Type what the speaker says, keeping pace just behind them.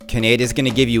Kaneda's going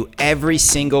to give you every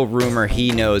single rumor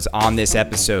he knows on this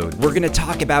episode. We're going to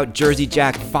talk about Jersey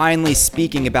Jack finally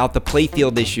speaking about the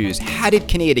playfield issues. How did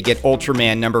Kaneda get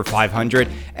Ultraman number 500?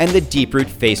 And the Deeproot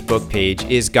Facebook page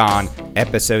is gone.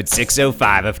 Episode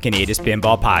 605 of Kaneda's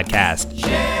Pinball Podcast.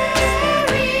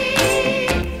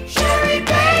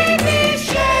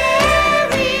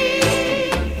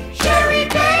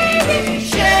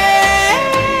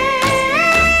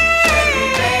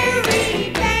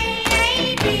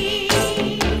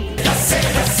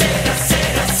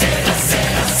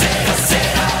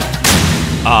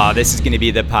 This is going to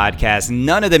be the podcast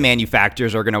none of the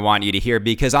manufacturers are going to want you to hear,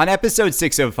 because on episode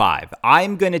 605,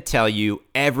 I'm going to tell you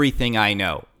everything I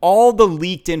know. All the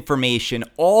leaked information,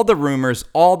 all the rumors,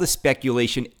 all the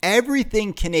speculation,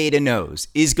 everything Kaneda knows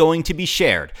is going to be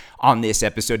shared on this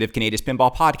episode of Kaneda's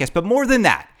Pinball Podcast. But more than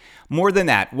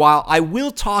that, while I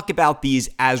will talk about these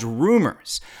as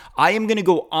rumors, I am going to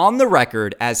go on the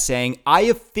record as saying I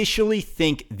officially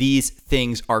think these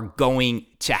things are going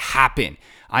to happen.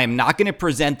 I am not going to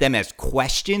present them as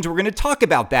questions. We're going to talk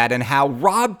about that and how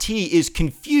Rob T is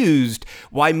confused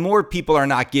why more people are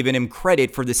not giving him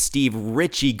credit for the Steve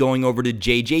Ritchie going over to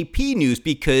JJP news,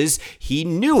 because he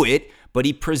knew it, but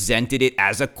he presented it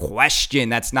as a question.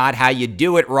 That's not how you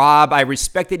do it, Rob. I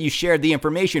respect that you shared the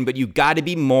information, but you got to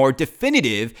be more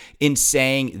definitive in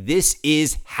saying this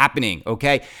is happening,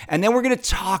 okay? And then we're going to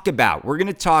talk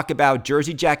about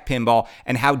Jersey Jack Pinball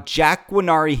and how Jack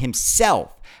Guarnieri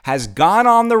himself has gone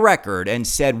on the record and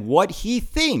said what he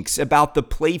thinks about the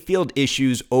playfield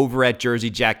issues over at Jersey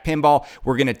Jack Pinball.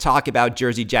 We're going to talk about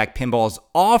Jersey Jack Pinball's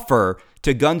offer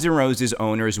to Guns N' Roses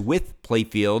owners with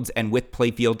playfields and with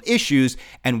playfield issues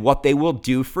and what they will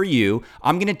do for you.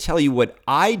 I'm going to tell you what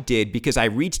I did because I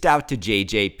reached out to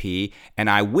JJP and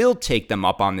I will take them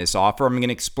up on this offer. I'm going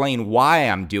to explain why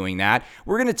I'm doing that.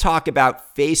 We're going to talk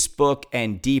about Facebook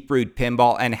and Deeproot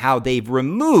Pinball and how they've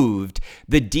removed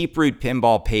the Deeproot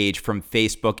Pinball page from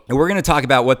Facebook. And we're going to talk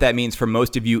about what that means for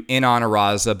most of you in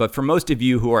Honaraza, but for most of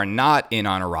you who are not in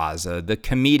Honaraza, the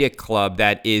comedic club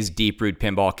that is Deeproot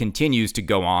Pinball continues to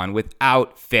go on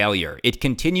without failure. It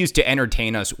continues to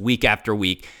entertain us week after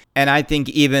week. And I think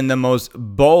even the most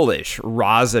bullish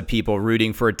Raza people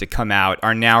rooting for it to come out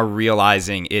are now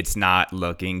realizing it's not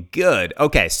looking good.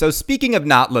 Okay, so speaking of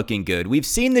not looking good, we've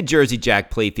seen the Jersey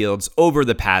Jack playfields over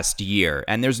the past year,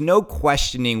 and there's no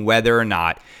questioning whether or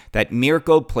not that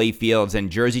Mirko playfields and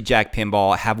Jersey Jack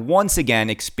Pinball have once again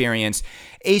experienced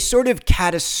a sort of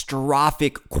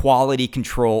catastrophic quality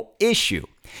control issue.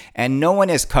 And no one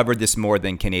has covered this more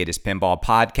than Kaneda's Pinball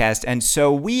Podcast. And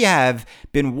so we have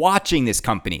been watching this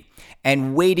company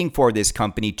and waiting for this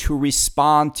company to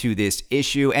respond to this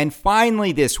issue. And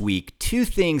finally this week, two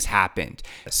things happened.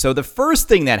 So the first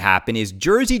thing that happened is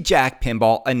Jersey Jack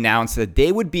Pinball announced that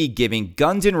they would be giving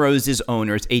Guns N' Roses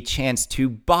owners a chance to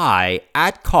buy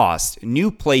at cost new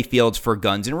playfields for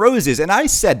Guns N' Roses. And I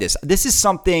said this is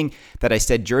something that I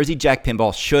said Jersey Jack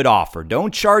Pinball should offer.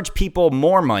 Don't charge people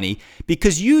more money,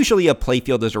 because usually a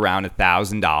playfield is around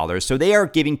 $1,000. So they are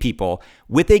giving people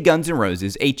with a Guns N'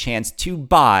 Roses a chance to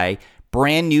buy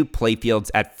brand new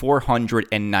playfields at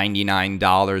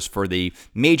 $499 for the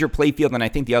major playfield, and I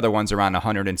think the other one's around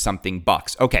 100 and something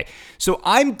bucks. Okay, so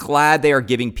I'm glad they are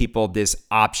giving people this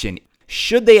option.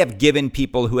 Should they have given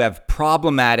people who have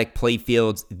problematic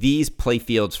playfields these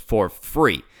playfields for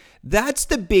free? That's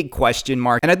the big question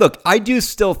mark. And I do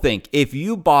still think if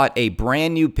you bought a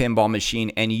brand new pinball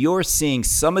machine and you're seeing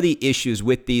some of the issues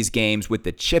with these games, with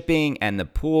the chipping and the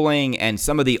pooling and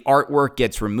some of the artwork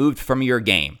gets removed from your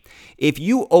game, if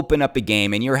you open up a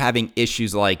game and you're having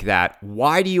issues like that,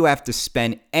 why do you have to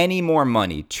spend any more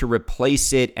money to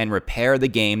replace it and repair the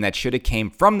game that should have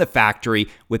came from the factory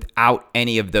without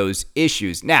any of those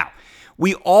issues? Now,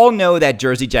 we all know that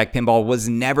Jersey Jack Pinball was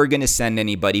never going to send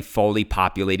anybody fully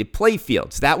populated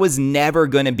playfields. That was never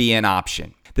going to be an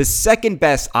option. The second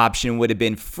best option would have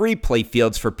been free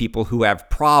playfields for people who have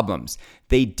problems.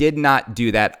 They did not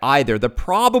do that either. The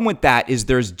problem with that is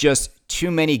there's just too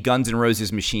many Guns N'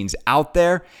 Roses machines out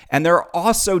there, and there are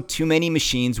also too many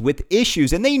machines with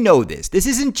issues, and they know this. This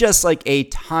isn't just like a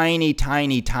tiny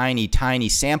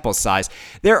sample size.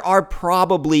 There are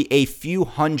probably a few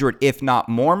hundred, if not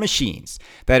more, machines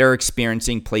that are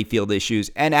experiencing playfield issues,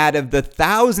 and out of the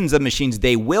thousands of machines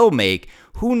they will make,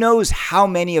 who knows how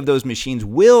many of those machines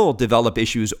will develop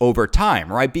issues over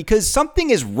time, right? Because something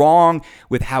is wrong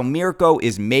with how Mirko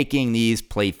is making these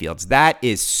playfields. That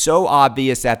is so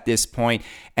obvious at this point.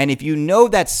 And if you know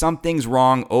that something's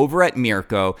wrong over at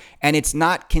Mirko and it's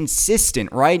not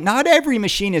consistent, right? Not every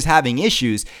machine is having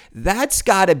issues. That's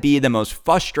got to be the most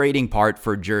frustrating part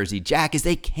for Jersey Jack, is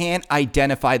they can't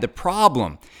identify the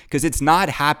problem because it's not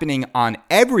happening on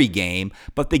every game,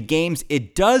 but the games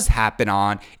it does happen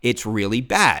on, it's really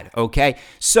bad, okay?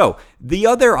 So the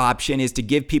other option is to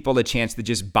give people a chance to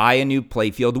just buy a new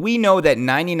playfield. We know that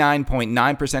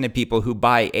 99.9% of people who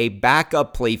buy a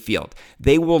backup playfield,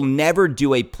 they will never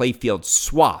do a playfield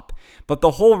swap. But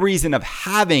the whole reason of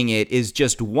having it is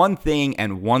just one thing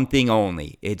and one thing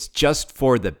only. It's just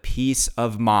for the peace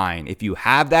of mind. If you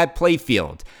have that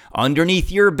playfield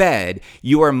underneath your bed,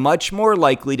 you are much more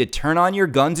likely to turn on your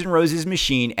Guns N' Roses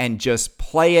machine and just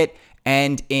play it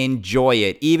and enjoy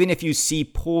it. Even if you see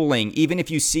pooling, even if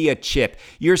you see a chip,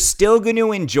 you're still going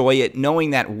to enjoy it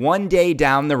knowing that one day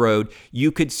down the road,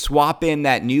 you could swap in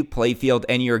that new playfield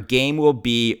and your game will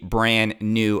be brand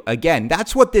new again.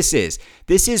 That's what this is.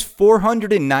 This is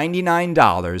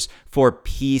 $499 for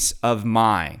peace of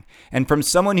mind. And from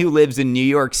someone who lives in New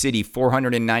York City,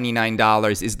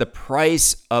 $499 is the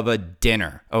price of a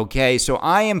dinner, okay? So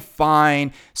I am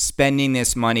fine spending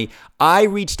this money. I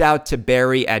reached out to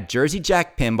Barry at Jersey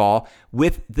Jack Pinball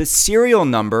with the serial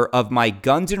number of my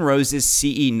Guns N' Roses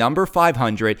CE number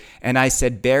 500, and I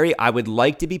said, Barry, I would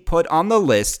like to be put on the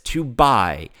list to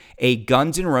buy a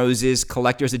Guns N' Roses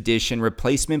Collector's Edition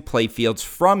replacement playfields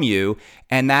from you,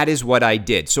 and that is what I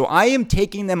did. So I am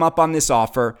taking them up on this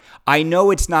offer. I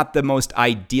know it's not the most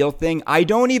ideal thing. I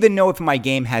don't even know if my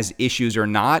game has issues or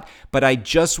not, but I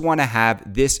just want to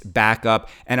have this backup,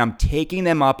 and I'm taking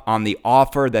them up on the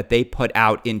offer that they put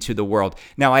out into the world.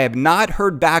 Now, I have not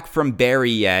heard back from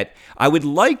Barry yet. I would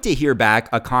like to hear back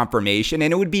a confirmation,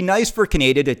 and it would be nice for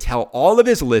Kaneda to tell all of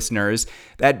his listeners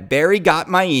that Barry got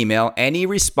my email and he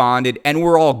responded and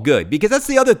we're all good. Because that's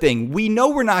the other thing. We know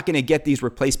we're not going to get these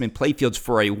replacement playfields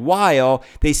for a while.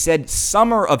 They said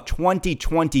summer of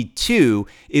 2022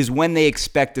 is when they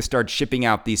expect to start shipping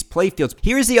out these playfields.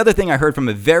 Here's the other thing I heard from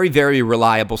a very, very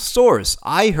reliable source.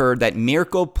 I heard that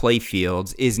Mirko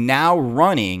Playfields is now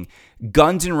running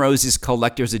Guns N' Roses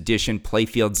Collector's Edition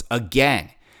playfields again,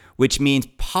 which means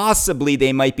possibly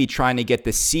they might be trying to get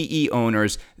the CE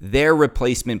owners their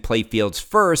replacement playfields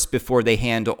first before they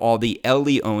handle all the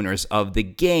LE owners of the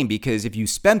game, because if you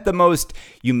spent the most,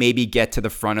 you maybe get to the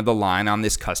front of the line on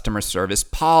this customer service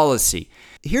policy.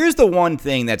 Here's the one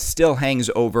thing that still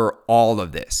hangs over all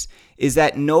of this, is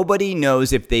that nobody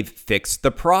knows if they've fixed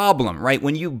the problem, right?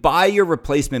 When you buy your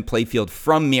replacement playfield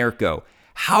from Mirko,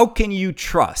 how can you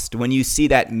trust when you see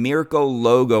that Mirko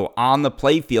logo on the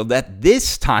playfield that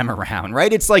this time around,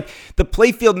 right? It's like the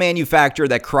playfield manufacturer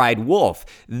that cried wolf.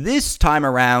 This time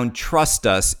around, trust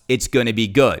us, it's going to be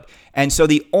good. And so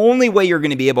the only way you're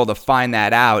going to be able to find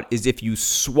that out is if you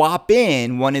swap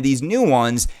in one of these new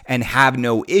ones and have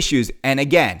no issues. And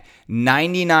again,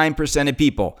 99% of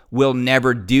people will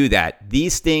never do that.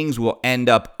 These things will end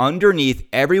up underneath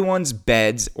everyone's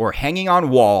beds or hanging on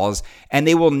walls, and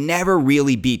they will never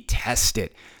really be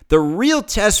tested. The real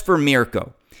test for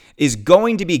Mirko is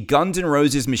going to be Guns N'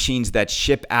 Roses machines that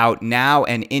ship out now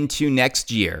and into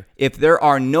next year. If there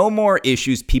are no more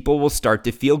issues, people will start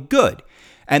to feel good.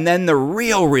 And then the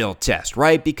real test,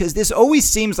 right? Because this always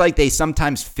seems like they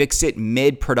sometimes fix it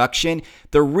mid-production.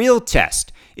 The real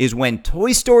test is when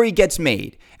Toy Story gets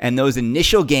made and those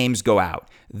initial games go out.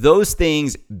 Those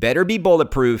things better be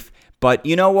bulletproof. But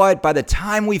you know what? By the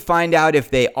time we find out if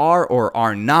they are or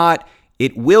are not,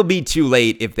 it will be too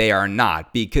late if they are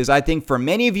not, because I think for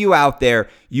many of you out there,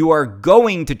 you are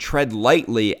going to tread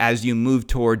lightly as you move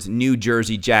towards new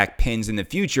Jersey Jack pins in the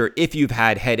future if you've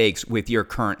had headaches with your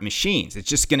current machines. It's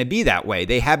just going to be that way.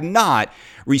 They have not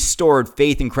restored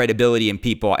faith and credibility in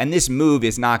people, and this move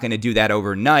is not going to do that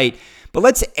overnight. But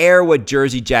let's air what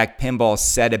Jersey Jack Pinball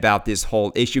said about this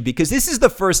whole issue, because this is the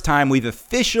first time we've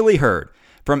officially heard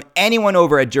from anyone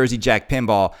over at Jersey Jack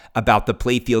Pinball about the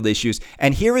playfield issues.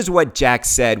 And here is what Jack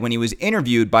said when he was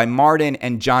interviewed by Martin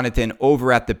and Jonathan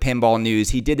over at the Pinball News.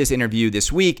 He did this interview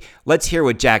this week. Let's hear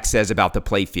what Jack says about the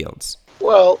playfields.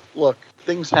 Well, look,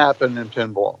 things happen in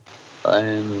pinball.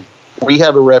 And we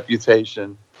have a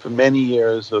reputation for many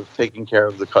years of taking care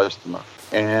of the customer.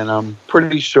 And I'm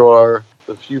pretty sure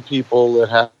the few people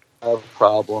that have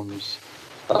problems,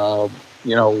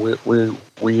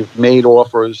 we've made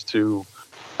offers to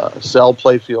sell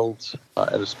playfields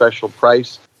at a special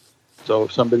price. So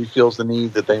if somebody feels the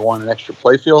need that they want an extra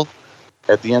playfield,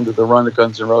 at the end of the run at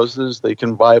Guns N' Roses, they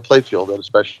can buy a playfield at a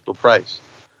special price.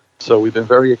 So we've been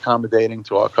very accommodating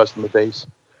to our customer base,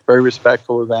 very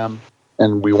respectful of them,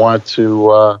 and we want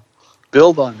to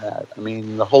build on that. I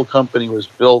mean, the whole company was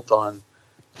built on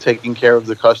taking care of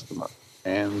the customer,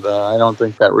 and I don't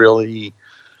think that really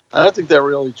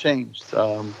changed.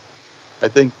 I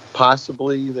think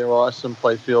possibly there are some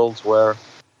playfields where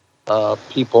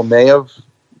people may have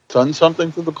done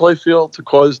something to the playfield to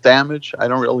cause damage. I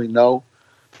don't really know.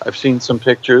 I've seen some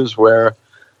pictures where,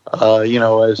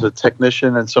 as a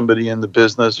technician and somebody in the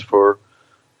business for,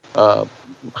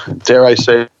 dare I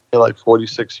say, like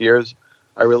 46 years,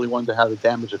 I really wonder how the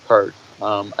damage occurred.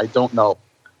 I don't know.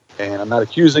 And I'm not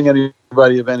accusing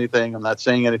anybody of anything. I'm not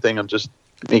saying anything. I'm just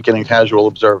making a casual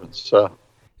observance.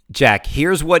 Jack,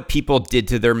 here's what people did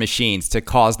to their machines to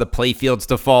cause the playfields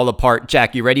to fall apart.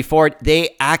 Jack, you ready for it?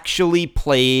 They actually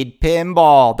played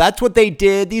pinball. That's what they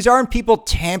did. These aren't people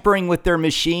tampering with their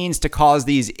machines to cause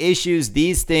these issues.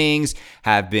 These things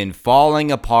have been falling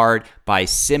apart by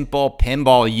simple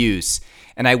pinball use.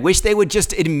 And I wish they would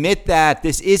just admit that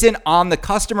this isn't on the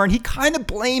customer. And he kind of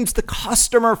blames the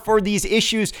customer for these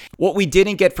issues. What we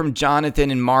didn't get from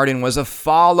Jonathan and Martin was a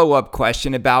follow-up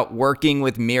question about working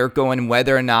with Mirko and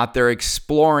whether or not they're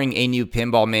exploring a new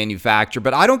pinball manufacturer.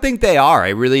 But I don't think they are. I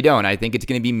really don't. I think it's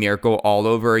going to be Mirko all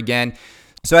over again.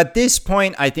 So at this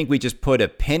point, I think we just put a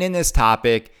pin in this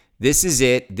topic. This is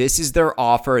it. This is their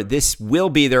offer. This will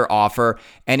be their offer.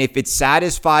 And if it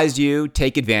satisfies you,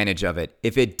 take advantage of it.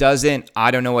 If it doesn't,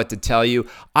 I don't know what to tell you.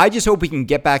 I just hope we can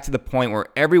get back to the point where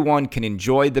everyone can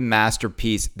enjoy the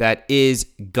masterpiece that is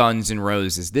Guns N'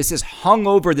 Roses. This has hung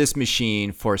over this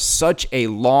machine for such a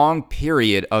long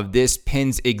period of this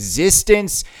pin's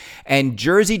existence. And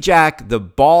Jersey Jack, the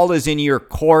ball is in your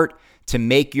court to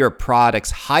make your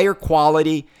products higher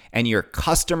quality, and your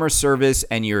customer service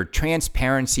and your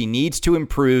transparency needs to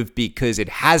improve because it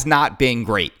has not been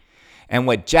great. And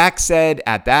what Jack said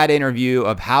at that interview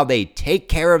of how they take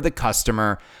care of the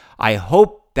customer, I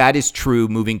hope that is true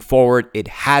moving forward. It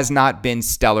has not been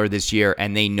stellar this year,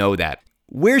 and they know that.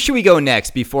 Where should we go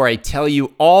next before I tell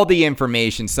you all the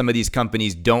information some of these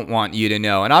companies don't want you to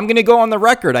know? And I'm going to go on the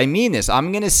record. I mean this.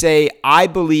 I'm going to say I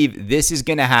believe this is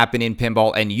going to happen in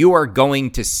pinball, and you are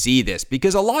going to see this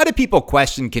because a lot of people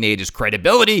question Kaneda's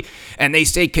credibility, and they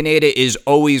say Kaneda is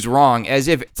always wrong, as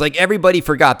if it's like everybody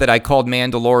forgot that I called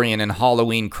Mandalorian and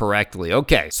Halloween correctly.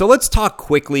 Okay, so let's talk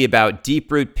quickly about Deep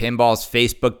Root Pinball's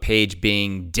Facebook page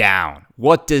being down.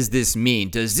 What does this mean?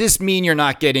 Does this mean you're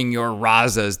not getting your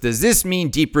Razas? Does this mean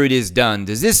Deep Root is done?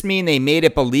 Does this mean they made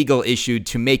up a legal issue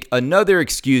to make another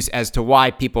excuse as to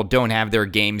why people don't have their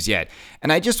games yet?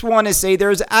 And I just want to say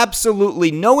there's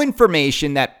absolutely no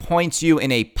information that points you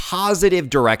in a positive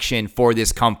direction for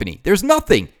this company. There's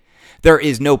nothing. There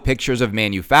is no pictures of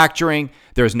manufacturing.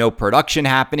 There's no production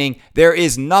happening. There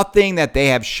is nothing that they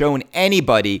have shown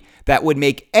anybody that would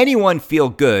make anyone feel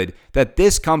good that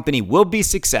this company will be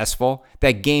successful,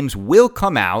 that games will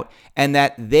come out, and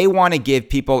that they want to give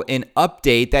people an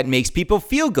update that makes people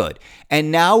feel good.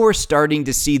 And now we're starting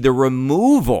to see the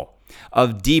removal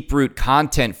of Deep Root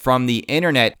content from the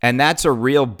internet, and that's a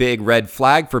real big red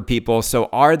flag for people. So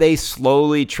are they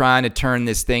slowly trying to turn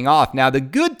this thing off? Now, the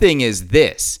good thing is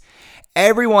this.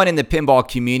 Everyone in the pinball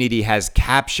community has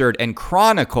captured and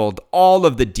chronicled all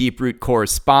of the Deep Root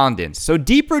correspondence. So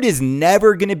Deep Root is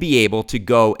never going to be able to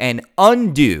go and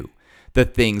undo the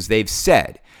things they've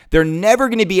said. They're never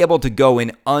going to be able to go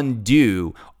and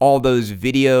undo all those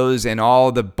videos and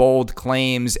all the bold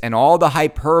claims and all the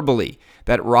hyperbole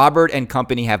that Robert and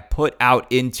company have put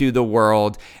out into the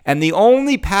world. And the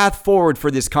only path forward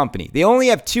for this company, they only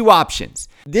have two options.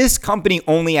 This company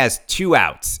only has two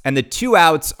outs, and the two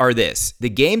outs are this. The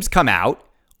games come out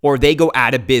or they go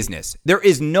out of business. There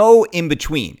is no in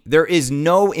between. There is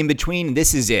no in between.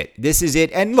 This is it. This is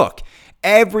it. And look,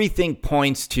 everything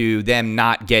points to them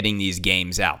not getting these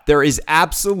games out. There is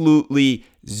absolutely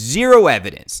zero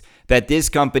evidence that this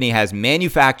company has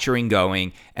manufacturing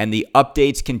going and the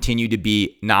updates continue to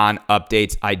be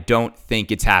non-updates. I don't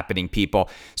think it's happening, people.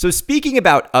 So speaking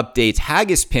about updates,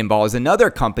 Haggis Pinball is another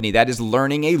company that is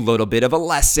learning a little bit of a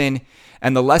lesson.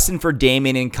 And the lesson for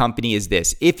Damon and company is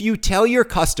this. If you tell your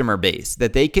customer base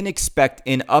that they can expect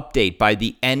an update by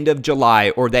the end of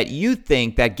July, or that you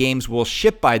think that games will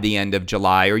ship by the end of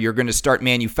July, or you're going to start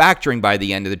manufacturing by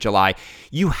the end of July,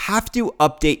 you have to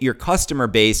update your customer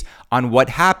base on what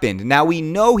happened. Now, we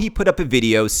know he put up a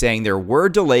video saying there were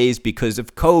delays because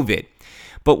of COVID.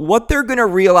 But what they're going to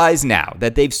realize now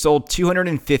that they've sold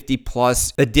 250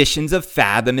 plus editions of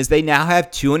Fathom is they now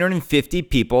have 250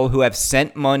 people who have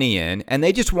sent money in, and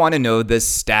they just want to know the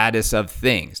status of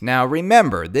things. Now,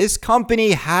 remember, this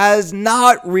company has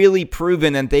not really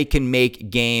proven that they can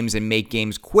make games and make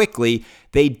games quickly.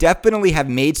 They definitely have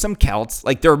made some Celts,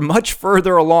 like they're much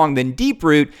further along than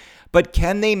Deeproot, but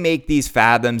can they make these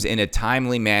Fathoms in a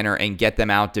timely manner and get them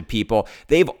out to people?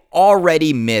 They've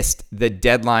already missed the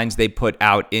deadlines they put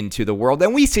out into the world,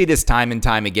 and we see this time and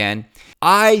time again.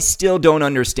 I still don't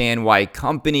understand why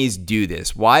companies do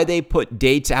this, why they put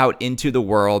dates out into the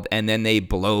world and then they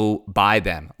blow by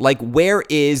them. Like, where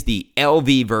is the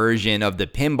LV version of the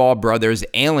Pinball Brothers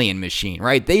Alien Machine,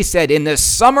 right? They said in the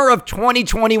summer of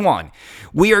 2021,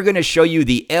 we are going to show you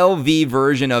the LV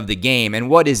version of the game. And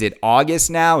what is it,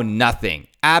 August now? Nothing.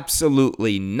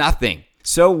 Absolutely nothing.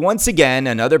 So once again,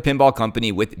 another pinball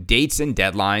company with dates and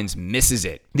deadlines misses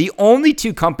it. The only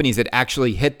two companies that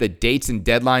actually hit the dates and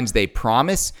deadlines they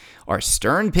promise are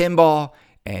Stern Pinball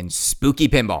and Spooky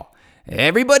Pinball.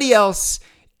 Everybody else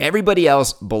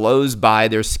blows by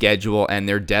their schedule and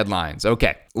their deadlines.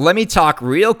 Okay, let me talk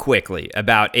real quickly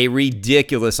about a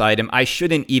ridiculous item I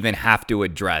shouldn't even have to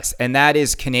address, and that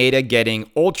is Kaneda getting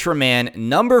Ultraman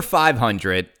number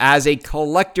 500 as a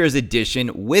collector's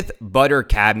edition with butter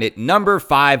cabinet number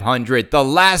 500, the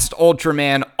last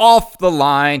Ultraman off the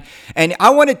line. And I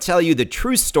want to tell you the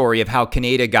true story of how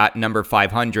Kaneda got number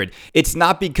 500. It's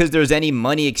not because there's any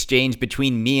money exchange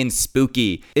between me and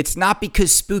Spooky. It's not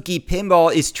because Spooky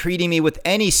Pinball is treating me with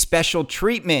any special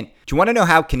treatment. Do you want to know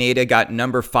how Kaneda got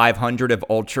number 500 of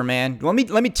Ultraman?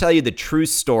 Let me tell you the true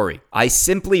story. I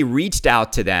simply reached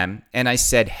out to them and I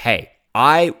said, hey,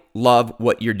 I love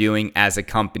what you're doing as a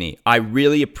company. I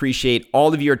really appreciate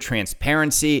all of your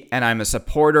transparency, and I'm a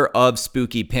supporter of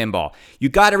Spooky Pinball. You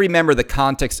got to remember the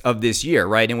context of this year,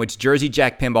 right, in which Jersey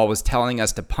Jack Pinball was telling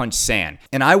us to punch sand.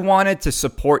 And I wanted to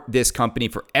support this company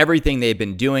for everything they've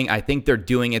been doing. I think they're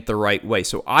doing it the right way.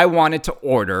 So I wanted to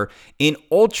order in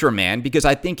Ultraman because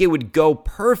I think it would go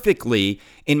perfectly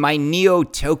in my Neo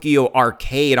Tokyo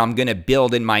arcade I'm going to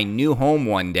build in my new home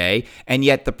one day. And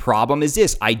yet the problem is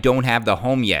this: I don't have the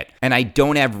home yet, and I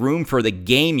don't have room for the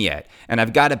game yet, and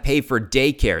I've got to pay for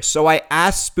daycare. So I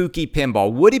asked Spooky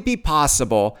Pinball, would it be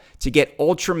possible to get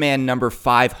Ultraman number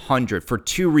 500 for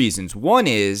two reasons. One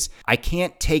is I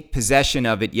can't take possession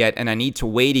of it yet, and I need to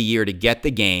wait a year to get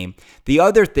the game. The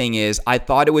other thing is I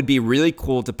thought it would be really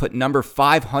cool to put number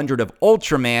 500 of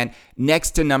Ultraman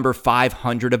next to number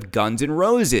 500 of Guns N'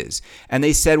 Roses. And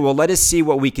they said, well, let us see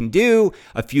what we can do.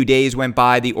 A few days went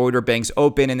by, the order banks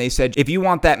open, and they said, if you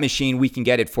want that machine, we can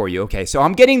get it for you. Okay, so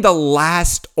I'm getting the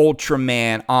last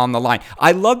Ultraman on the line.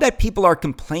 I love that people are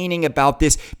complaining about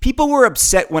this. People were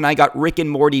upset when I got Rick and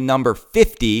Morty number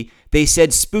 50. They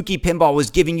said Spooky Pinball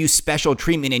was giving you special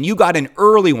treatment and you got an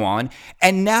early one.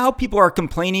 And now people are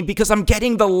complaining because I'm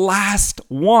getting the last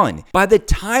one. By the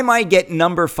time I get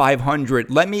number 500,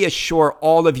 let me assure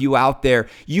all of you out there,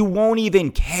 you won't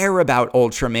even care about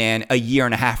Ultraman a year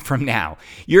and a half from now.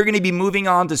 You're going to be moving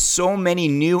on to so many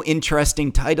new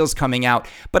interesting titles coming out.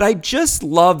 But I just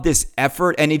love this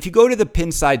effort. And if you go to the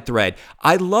Pinside thread,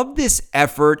 I love this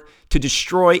effort to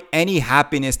destroy any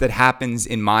happiness that happens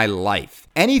in my life.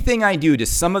 Anything I do to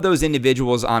some of those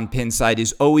individuals on Pinside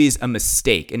is always a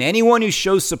mistake. And anyone who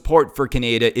shows support for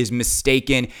Kaneda is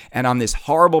mistaken, and I'm this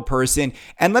horrible person.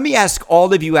 And let me ask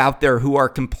all of you out there who are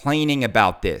complaining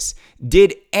about this,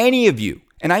 did any of you,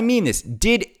 and I mean this,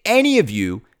 did any of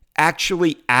you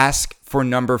actually ask for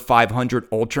number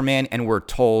 500 Ultraman and were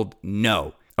told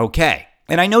no? Okay.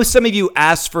 And I know some of you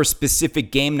asked for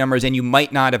specific game numbers and you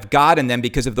might not have gotten them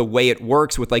because of the way it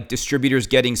works with like distributors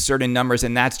getting certain numbers,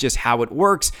 and that's just how it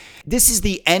works. This is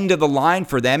the end of the line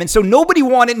for them. And so nobody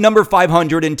wanted number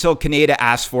 500 until Kaneda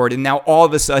asked for it, and now all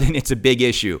of a sudden it's a big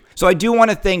issue. So I do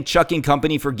want to thank Chuck and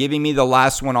Company for giving me the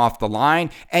last one off the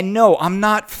line. And no, I'm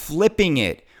not flipping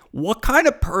it. What kind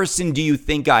of person do you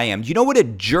think I am? Do you know what a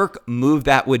jerk move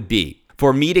that would be?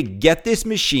 For me to get this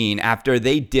machine after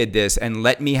they did this and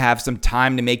let me have some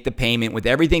time to make the payment with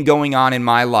everything going on in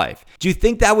my life. Do you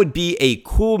think that would be a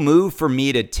cool move for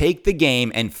me to take the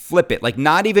game and flip it? Like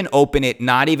not even open it,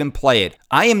 not even play it.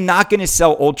 I am not going to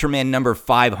sell Ultraman number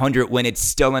 500 when it's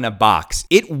still in a box.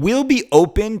 It will be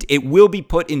opened. It will be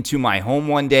put into my home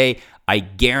one day. I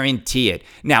guarantee it.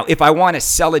 Now, if I want to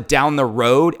sell it down the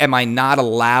road, am I not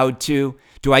allowed to?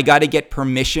 Do I got to get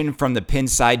permission from the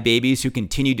Pinside babies who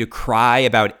continue to cry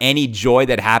about any joy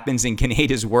that happens in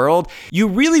Kaneda's world? You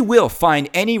really will find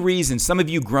any reason, some of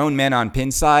you grown men on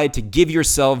Pinside, to give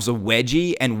yourselves a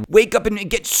wedgie and wake up and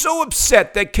get so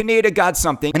upset that Kaneda got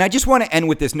something. And I just want to end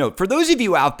with this note. For those of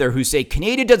you out there who say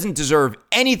Kaneda doesn't deserve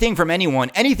anything from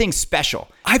anyone, anything special,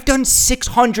 I've done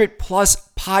 600 plus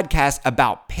podcasts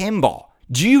about pinball.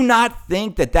 Do you not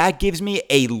think that that gives me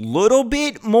a little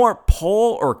bit more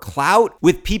pull or clout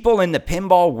with people in the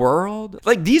pinball world?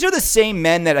 Like, these are the same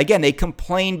men that, again, they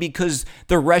complain because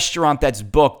the restaurant that's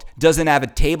booked doesn't have a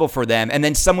table for them, and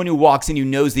then someone who walks in who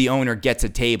knows the owner gets a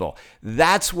table.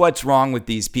 That's what's wrong with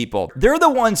these people. They're the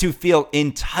ones who feel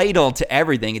entitled to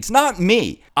everything. It's not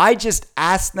me. I just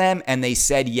asked them and they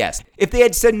said yes. If they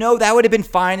had said no, that would have been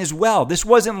fine as well. This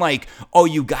wasn't like, oh,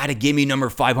 you got to give me number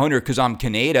 500 because I'm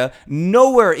Kaneda.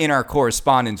 Nowhere in our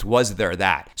correspondence was there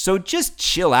that. So just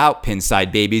chill out,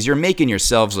 Pinside babies. You're making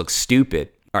yourselves look stupid.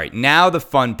 All right, now the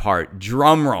fun part.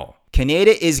 Drum roll.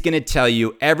 Kaneda is going to tell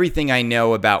you everything I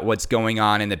know about what's going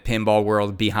on in the pinball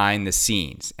world behind the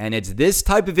scenes. And it's this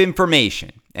type of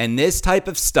information and this type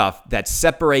of stuff that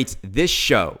separates this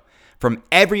show from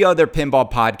every other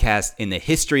pinball podcast in the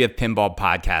history of pinball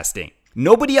podcasting.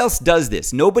 Nobody else does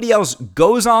this. Nobody else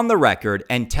goes on the record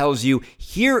and tells you,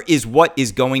 here is what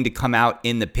is going to come out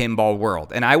in the pinball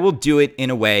world. And I will do it in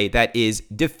a way that is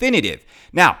definitive.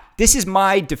 Now, this is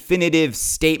my definitive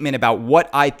statement about what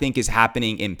I think is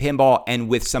happening in pinball and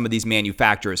with some of these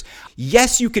manufacturers.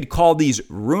 Yes, you could call these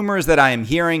rumors that I am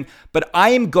hearing, but I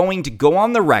am going to go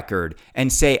on the record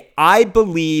and say, I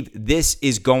believe this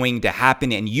is going to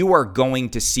happen and you are going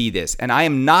to see this. And I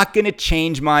am not going to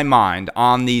change my mind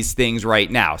on these things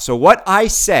right now. So what I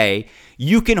say,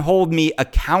 you can hold me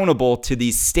accountable to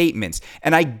these statements.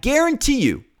 And I guarantee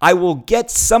you, I will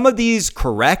get some of these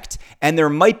correct, and there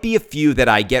might be a few that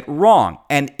I get wrong.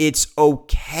 And it's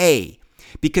okay,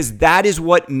 because that is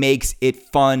what makes it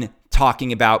fun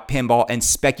talking about pinball and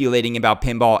speculating about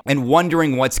pinball and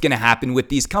wondering what's going to happen with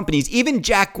these companies. Even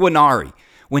Jack Guarnari,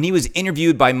 when he was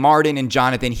interviewed by Martin and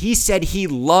Jonathan, he said he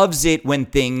loves it when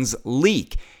things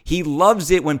leak. He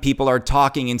loves it when people are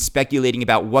talking and speculating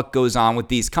about what goes on with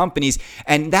these companies,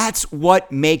 and that's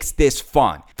what makes this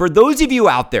fun. For those of you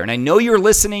out there, and I know you're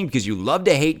listening because you love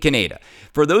to hate Kaneda,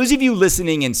 for those of you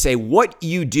listening and say what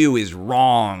you do is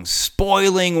wrong,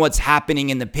 spoiling what's happening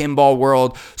in the pinball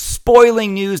world,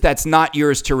 spoiling news that's not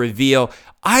yours to reveal,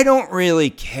 I don't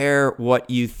really care what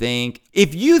you think.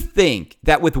 If you think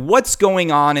that with what's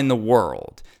going on in the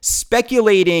world,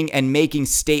 speculating and making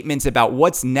statements about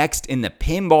what's next in the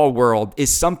pinball world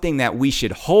is something that we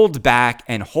should hold back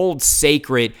and hold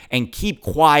sacred and keep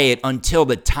quiet until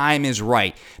the time is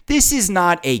right. This is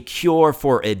not a cure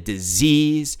for a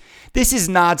disease. This is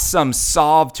not some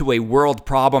solve to a world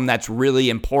problem that's really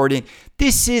important.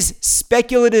 This is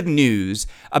speculative news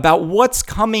about what's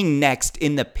coming next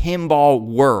in the pinball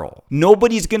world.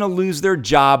 Nobody's going to lose their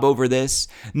job over this.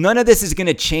 None of this is going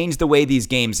to change the way these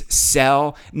games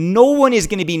sell. No one is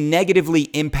going to be negatively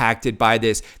impacted by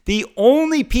this. The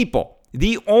only people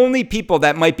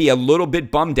that might be a little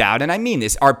bit bummed out, and I mean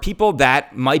this, are people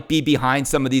that might be behind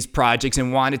some of these projects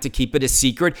and wanted to keep it a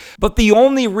secret. But the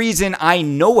only reason I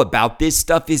know about this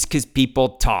stuff is because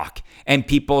people talk and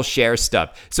people share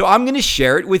stuff. So I'm going to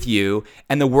share it with you,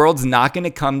 and the world's not going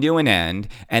to come to an end.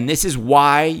 And this is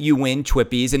why you win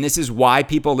Twippies, and this is why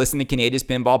people listen to Kaneda's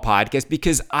Pinball Podcast,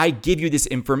 because I give you this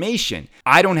information.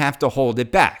 I don't have to hold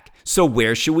it back. So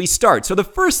where should we start? So the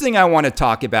first thing I want to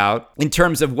talk about in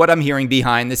terms of what I'm hearing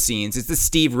behind the scenes is the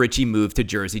Steve Ritchie move to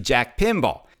Jersey Jack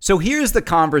Pinball. So here's the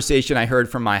conversation I heard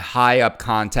from my high-up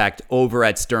contact over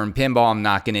at Stern Pinball. I'm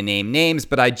not going to name names,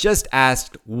 but I just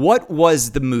asked, what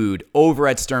was the mood over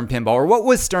at Stern Pinball, or what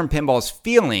was Stern Pinball's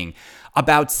feeling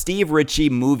about Steve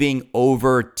Ritchie moving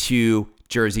over to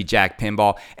Jersey Jack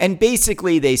Pinball? And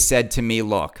basically they said to me,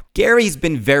 look, Gary's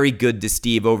been very good to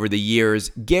Steve over the years.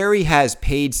 Gary has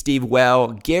paid Steve well.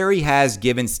 Gary has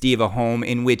given Steve a home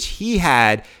in which he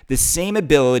had the same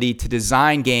ability to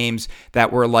design games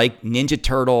that were like Ninja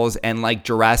Turtles and like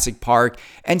Jurassic Park.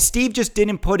 And Steve just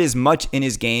didn't put as much in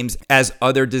his games as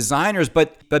other designers,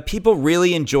 but people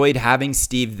really enjoyed having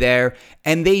Steve there.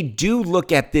 And they do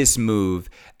look at this move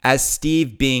as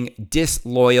Steve being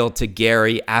disloyal to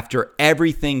Gary after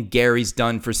everything Gary's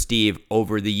done for Steve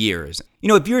over the years. You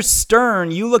know, if you're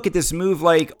Stern, you look at this move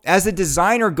like, as a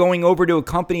designer going over to a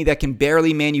company that can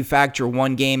barely manufacture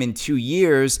one game in 2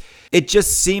 years, it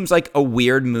just seems like a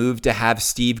weird move to have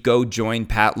Steve go join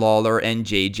Pat Lawler and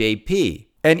JJP.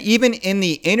 And even in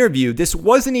the interview, this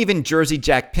wasn't even Jersey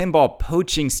Jack Pinball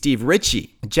poaching Steve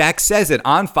Ritchie. Jack says that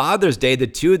on Father's Day, the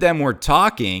two of them were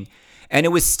talking, And it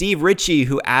was Steve Ritchie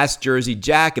who asked Jersey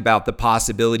Jack about the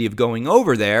possibility of going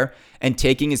over there and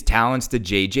taking his talents to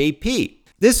JJP.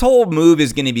 This whole move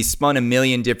is going to be spun a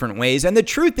million different ways. And the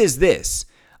truth is this: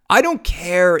 I don't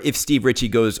care if Steve Ritchie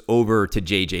goes over to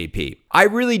JJP. I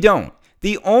really don't.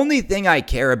 The only thing I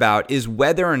care about is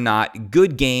whether or not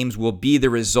good games will be the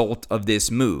result of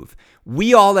this move.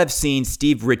 We all have seen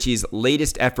Steve Ritchie's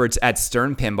latest efforts at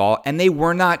Stern Pinball, and they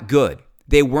were not good.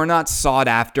 They were not sought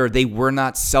after. They were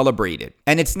not celebrated.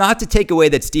 And it's not to take away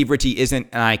that Steve Ritchie isn't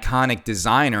an iconic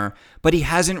designer, but he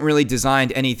hasn't really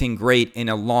designed anything great in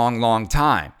a long, long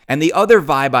time. And the other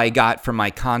vibe I got from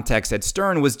my context at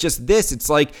Stern was just this. It's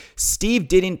like Steve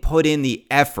didn't put in the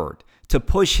effort to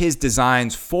push his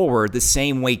designs forward the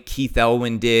same way Keith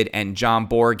Elwin did and John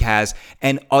Borg has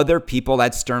and other people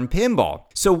at Stern Pinball.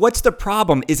 So what's the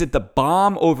problem? Is it the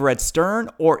bomb over at Stern,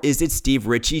 or is it Steve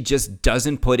Ritchie just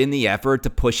doesn't put in the effort to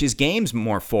push his games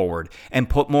more forward and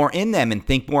put more in them and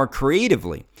think more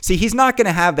creatively? See, he's not going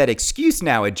to have that excuse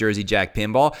now at Jersey Jack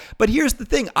Pinball, but here's the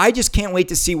thing. I just can't wait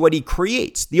to see what he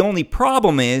creates. The only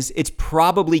problem is it's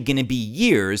probably going to be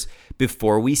years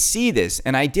before we see this.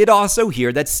 And I did also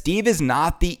hear that Steve is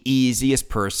not the easiest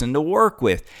person to work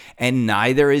with, and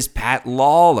neither is Pat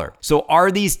Lawler. So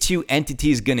are these two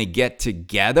entities going to get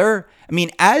together? I mean,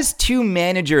 as two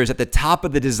managers at the top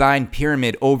of the design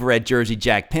pyramid over at Jersey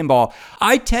Jack Pinball,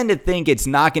 I tend to think it's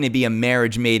not going to be a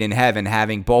marriage made in heaven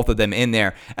having both of them in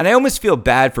there. And I almost feel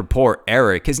bad for poor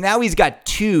Eric, because now he's got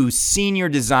two senior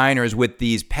designers with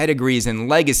these pedigrees and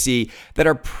legacy that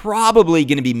are probably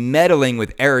going to be meddling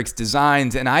with Eric's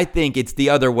designs, and I think it's the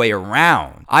other way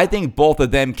around. I think both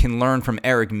of them can learn from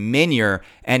Eric Minier,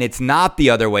 and it's not the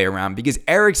other way around, because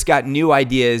Eric's got new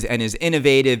ideas and is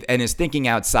innovative and is thinking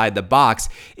outside the box.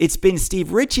 It's been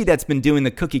Steve Ritchie that's been doing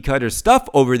the cookie cutter stuff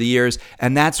over the years,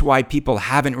 and that's why people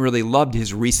haven't really loved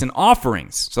his recent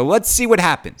offerings. So let's see what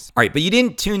happens. All right, but you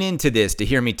didn't tune into this to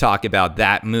hear me talk about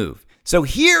that move. So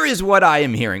here is what I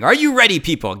am hearing. Are you ready,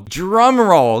 people? Drum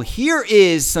roll. Here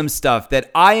is some stuff that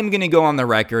I am going to go on the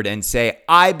record and say,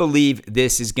 I believe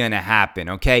this is going to happen,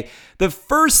 okay? The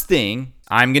first thing,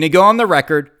 I'm going to go on the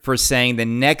record for saying the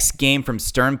next game from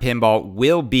Stern Pinball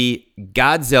will be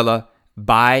Godzilla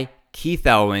by Keith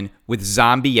Elwin with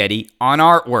Zombie Yeti on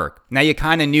artwork. Now, you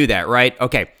kind of knew that, right?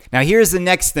 Okay, now here's the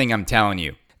next thing I'm telling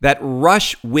you. That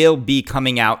Rush will be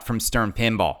coming out from Stern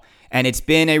Pinball. And it's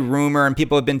been a rumor and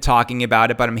people have been talking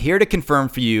about it, but I'm here to confirm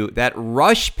for you that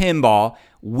Rush Pinball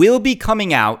will be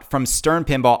coming out from Stern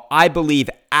Pinball, I believe,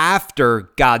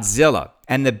 after Godzilla.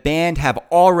 And the band have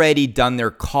already done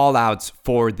their call-outs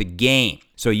for the game.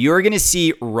 So you're going to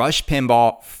see Rush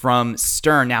Pinball from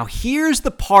Stern. Now, here's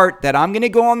the part that I'm going to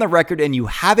go on the record, and you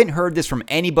haven't heard this from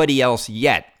anybody else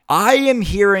yet. I am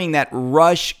hearing that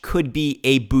Rush could be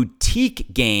a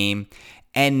boutique game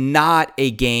and not a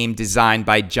game designed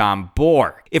by John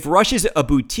Borg. If Rush is a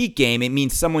boutique game, it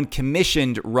means someone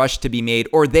commissioned Rush to be made,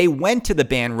 or they went to the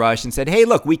band Rush and said, hey,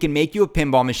 look, we can make you a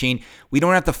pinball machine. We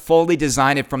don't have to fully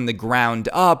design it from the ground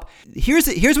up. Here's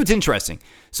what's interesting.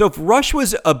 So if Rush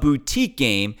was a boutique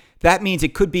game, that means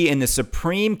it could be in the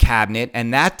Supreme cabinet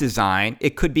and that design.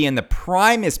 It could be in the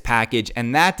Primus package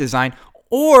and that design,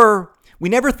 or we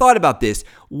never thought about this.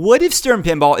 What if Stern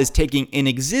Pinball is taking an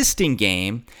existing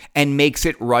game and makes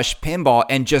it Rush Pinball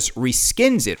and just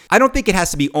reskins it? I don't think it has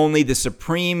to be only the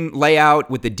Supreme layout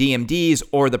with the DMDs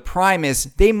or the Primus.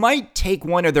 They might take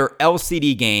one of their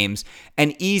LCD games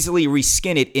and easily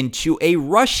reskin it into a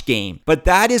Rush game. But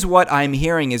that is what I'm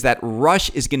hearing, is that Rush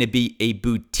is going to be a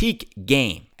boutique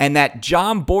game and that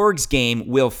John Borg's game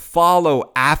will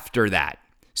follow after that.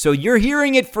 So you're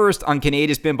hearing it first on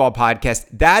Kaneda's Pinball Podcast.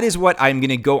 That is what I'm going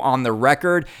to go on the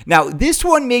record. Now, this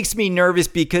one makes me nervous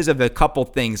because of a couple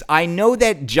things. I know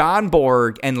that John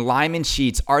Borg and Lyman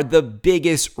Sheets are the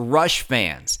biggest Rush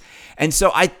fans. And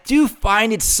so I do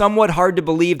find it somewhat hard to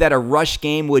believe that a Rush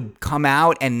game would come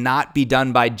out and not be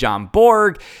done by John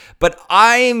Borg. But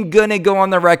I'm going to go on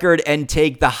the record and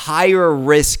take the higher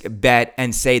risk bet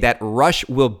and say that Rush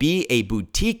will be a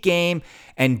boutique game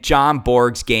and John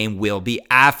Borg's game will be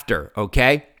after,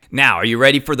 okay? Now, are you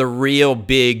ready for the real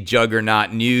big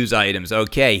juggernaut news items?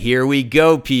 Okay, here we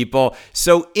go, people.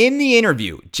 So in the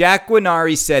interview, Jack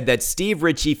Guarnieri said that Steve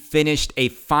Ritchie finished a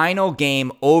final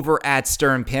game over at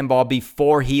Stern Pinball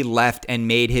before he left and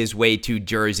made his way to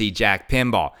Jersey Jack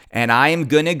Pinball. And I am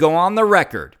going to go on the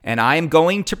record, and I am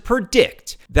going to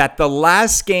predict that the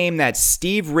last game that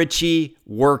Steve Ritchie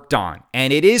worked on,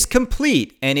 and it is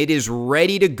complete and it is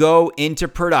ready to go into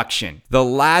production. The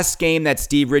last game that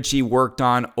Steve Ritchie worked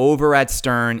on over at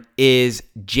Stern is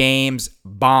James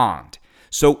Bond.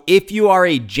 So if you are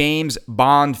a James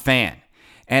Bond fan,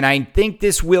 And I think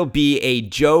this will be a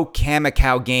Joe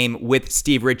Kamikow game with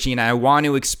Steve Ritchie, and I want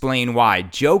to explain why.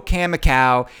 Joe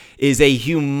Kamikow is a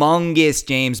humongous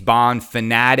James Bond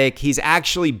fanatic. He's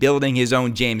actually building his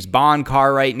own James Bond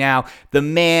car right now. The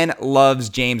man loves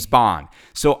James Bond.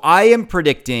 So I am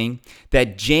predicting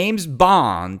that James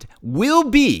Bond will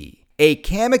be a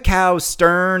Kamikow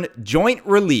Stern joint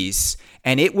release,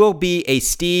 and it will be a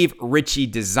Steve Ritchie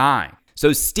design.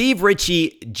 So Steve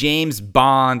Ritchie, James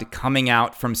Bond coming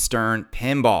out from Stern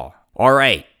Pinball. All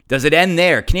right. Does it end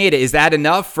there? Kaneda, is that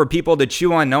enough for people to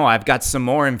chew on? No, I've got some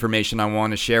more information I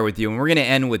want to share with you, and we're going to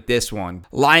end with this one.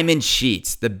 Lyman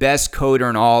Sheets, the best coder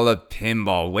in all of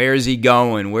pinball. Where is he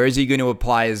going? Where is he going to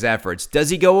apply his efforts? Does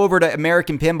he go over to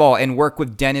American Pinball and work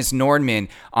with Dennis Nordman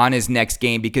on his next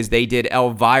game because they did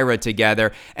Elvira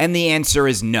together? And the answer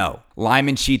is no.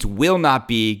 Lyman Sheets will not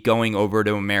be going over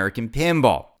to American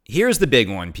Pinball. Here's the big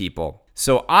one, people.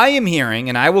 So I am hearing,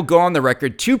 and I will go on the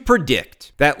record to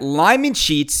predict, that Lyman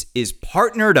Sheets is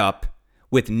partnered up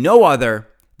with no other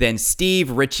than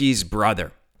Steve Ritchie's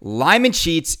brother. Lyman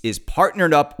Sheets is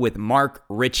partnered up with Mark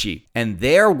Ritchie, and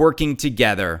they're working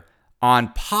together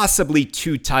on possibly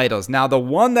 2 titles. Now, the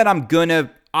one that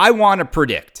I want to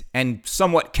predict and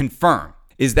somewhat confirm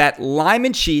is that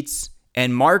Lyman Sheets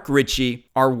and Mark Ritchie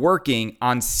are working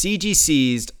on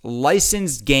CGC's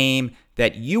licensed game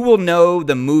that you will know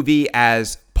the movie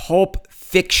as Pulp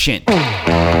Fiction. So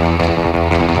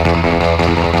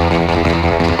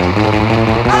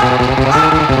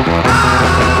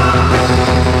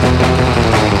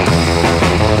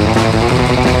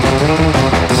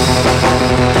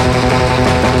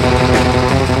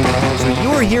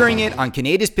you're hearing it on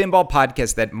Kaneda's Pinball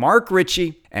Podcast that Mark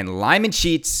Ritchie and Lyman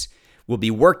Sheets will be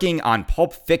working on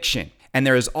Pulp Fiction. And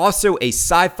there is also a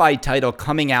sci-fi title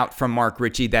coming out from Mark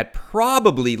Ritchie that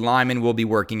probably Lyman will be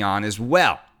working on as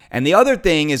well. And the other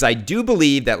thing is I do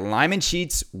believe that Lyman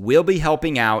Sheets will be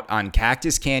helping out on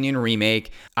Cactus Canyon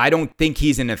Remake. I don't think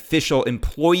he's an official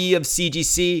employee of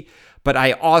CGC, but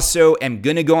I also am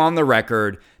going to go on the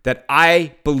record that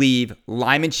I believe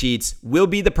Lyman Sheets will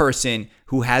be the person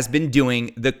who has been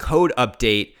doing the code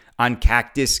update on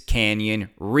Cactus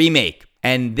Canyon Remake.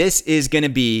 And this is going to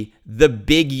be the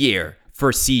big year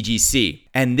for CGC.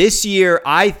 And this year,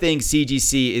 I think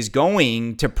CGC is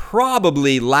going to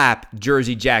probably lap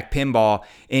Jersey Jack Pinball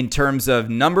in terms of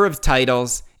number of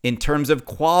titles, in terms of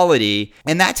quality,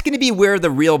 and that's going to be where the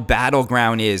real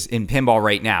battleground is in pinball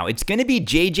right now. It's going to be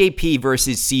JJP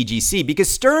versus CGC because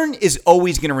Stern is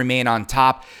always going to remain on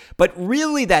top, but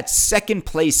really that second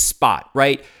place spot,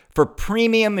 right? For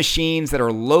premium machines that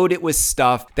are loaded with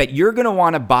stuff that you're going to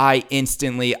want to buy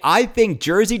instantly, I think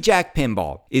Jersey Jack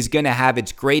Pinball is going to have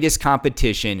its greatest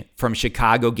competition from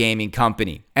Chicago Gaming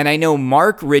Company. And I know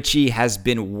Mark Ritchie has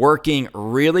been working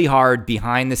really hard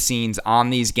behind the scenes on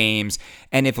these games.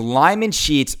 And if Lyman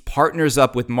Sheets partners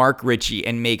up with Mark Ritchie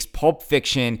and makes Pulp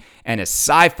Fiction and a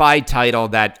sci-fi title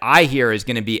that I hear is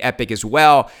going to be epic as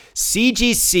well,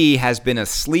 CGC has been a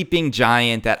sleeping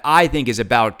giant that I think is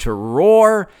about to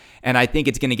roar. And I think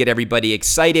it's going to get everybody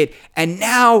excited. And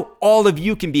now all of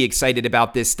you can be excited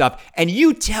about this stuff. And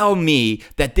you tell me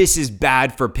that this is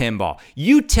bad for pinball.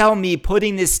 You tell me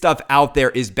putting this stuff out there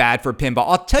is bad for pinball.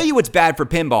 I'll tell you what's bad for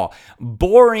pinball.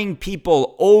 Boring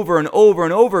people over and over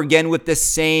and over again with the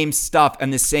same stuff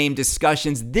and the same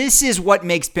discussions. This is what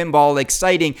makes pinball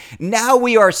exciting. Now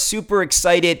we are super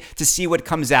excited to see what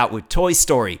comes out with Toy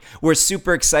Story. We're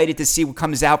super excited to see what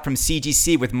comes out from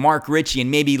CGC with Mark Ritchie and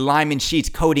maybe Lyman Sheets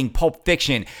coding Pulp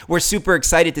Fiction. We're super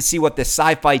excited to see what the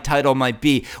sci-fi title might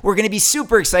be. We're going to be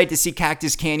super excited to see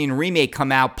Cactus Canyon Remake come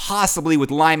out, possibly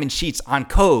with Lyman Sheets on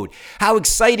code. How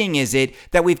exciting is it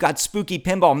that we've got Spooky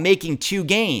Pinball making 2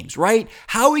 games, right?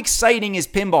 How exciting is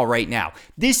pinball right now?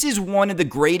 This is one of the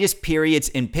greatest periods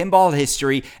in pinball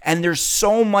history, and there's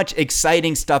so much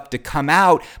exciting stuff to come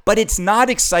out, but it's not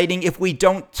exciting if we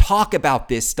don't talk about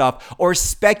this stuff or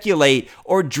speculate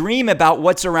or dream about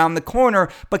what's around the corner.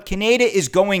 But Kaneda is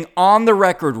going on the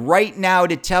record right now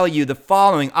to tell you the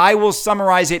following. I will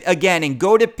summarize it again and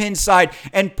go to Pinside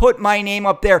and put my name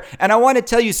up there. And I want to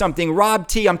tell you something. Rob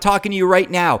T, I'm talking to you right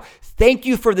now. Thank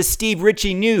you for the Steve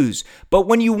Ritchie news. But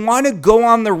when you want to go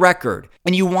on the record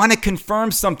and you want to confirm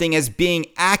something as being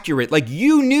accurate, like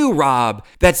you knew, Rob,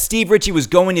 that Steve Ritchie was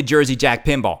going to Jersey Jack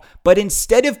Pinball. But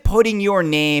instead of putting your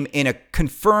name in a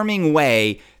confirming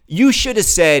way, You should have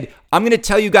said, I'm going to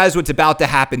tell you guys what's about to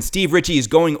happen. Steve Ritchie is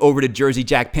going over to Jersey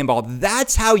Jack Pinball.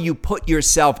 That's how you put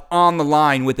yourself on the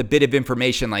line with a bit of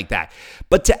information like that.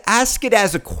 But to ask it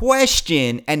as a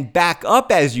question and back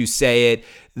up as you say it,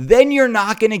 then you're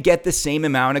not going to get the same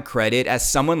amount of credit as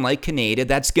someone like Kaneda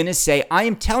that's going to say, I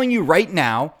am telling you right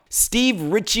now, Steve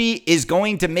Ritchie is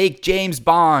going to make James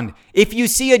Bond. If you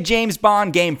see a James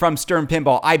Bond game from Stern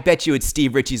Pinball, I bet you it's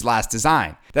Steve Ritchie's last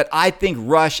design. That I think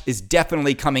Rush is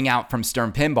definitely coming out from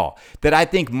Stern Pinball. That I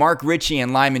think Mark Ritchie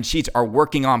and Lyman Sheets are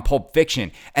working on Pulp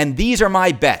Fiction. And these are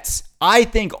my bets. I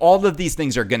think all of these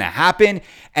things are going to happen,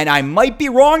 and I might be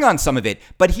wrong on some of it.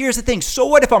 But here's the thing. So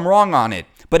what if I'm wrong on it?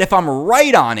 But if I'm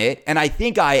right on it, and I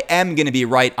think I am going to be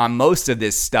right on most of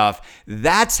this stuff,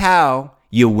 that's how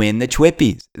you win the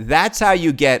Twippies. That's how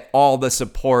you get all the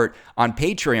support on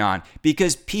Patreon,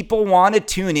 because people want to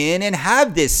tune in and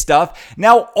have this stuff.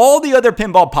 Now, all the other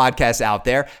pinball podcasts out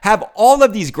there have all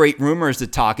of these great rumors to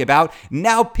talk about.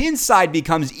 Now, Pinside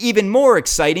becomes even more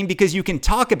exciting because you can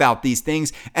talk about these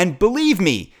things. And believe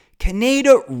me,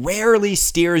 Kaneda rarely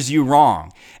steers you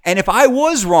wrong. And if I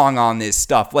was wrong on this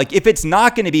stuff, like if it's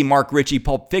not going to be Mark Ritchie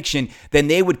Pulp Fiction, then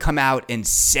they would come out and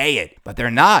say it. But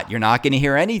they're not. You're not going to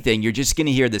hear anything. You're just going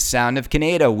to hear the sound of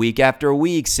Kaneda week after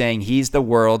week saying he's the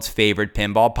world's favorite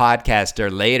pinball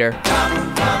podcaster. Later.